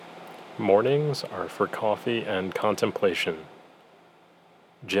Mornings are for coffee and contemplation.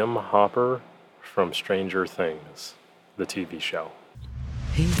 Jim Hopper from Stranger Things, the TV show.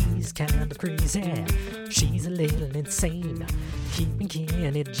 He's kind of crazy, she's a little insane. Keeping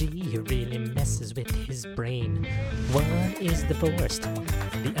Kenny G really messes with his brain. One is divorced,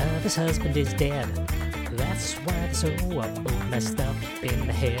 the other's husband is dead. That's why they're so both messed up in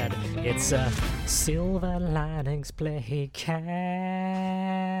the head. It's a Silver Linings Playcast.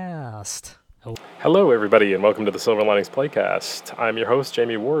 Hello, everybody, and welcome to the Silver Linings Playcast. I'm your host,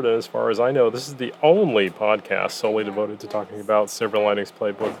 Jamie Ward, and as far as I know, this is the only podcast solely devoted to talking about Silver Linings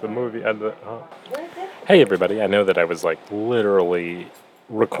Playbook, the movie, and the... Hey, everybody, I know that I was, literally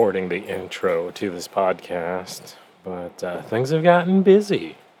recording the intro to this podcast, but things have gotten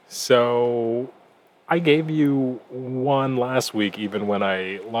busy. So I gave you one last week, even when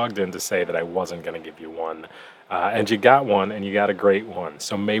I logged in to say that I wasn't going to give you one. And you got one, and you got a great one.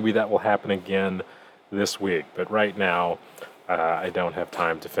 So maybe that will happen again this week. But right now, I don't have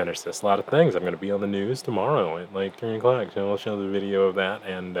time to finish this. A lot of things. I'm going to be on the news tomorrow at 3 o'clock. So I'll show the video of that,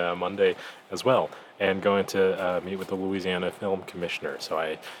 and Monday as well. And going to meet with the Louisiana Film Commissioner.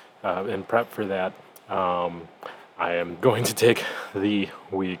 So in prep for that, I am going to take the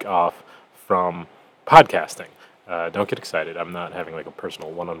week off from podcasting. Don't get excited. I'm not having a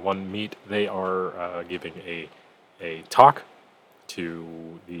personal one-on-one meet. They are giving a talk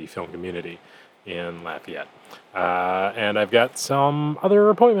to the film community in Lafayette. And I've got some other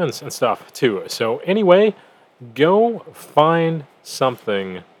appointments and stuff too. So anyway, go find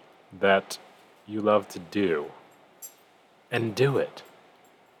something that you love to do and do it.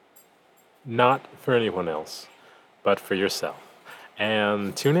 Not for anyone else, but for yourself.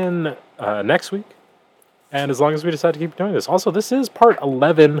 And tune in next week. And as long as we decide to keep doing this. Also, this is part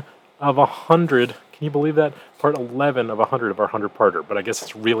 11 of 100. Can you believe that? Part 11 of 100 of our 100-parter. But I guess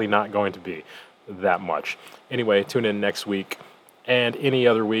it's really not going to be that much. Anyway, tune in next week and any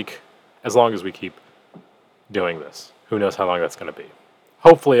other week as long as we keep doing this. Who knows how long that's going to be.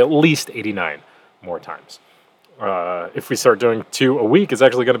 Hopefully at least 89 more times. If we start doing 2 a week, it's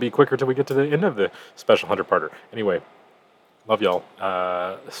actually going to be quicker till we get to the end of the special 100-parter. Anyway, love y'all.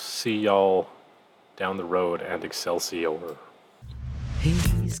 See y'all down the road, and Excelsior.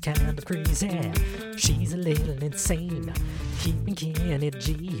 He's kind of crazy, she's a little insane. Keeping Kenny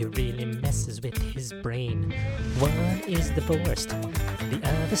G really messes with his brain. One is divorced, the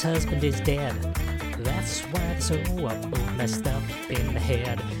other's husband is dead. That's why they're so both messed up in the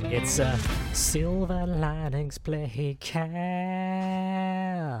head. It's a Silver Linings Playcast.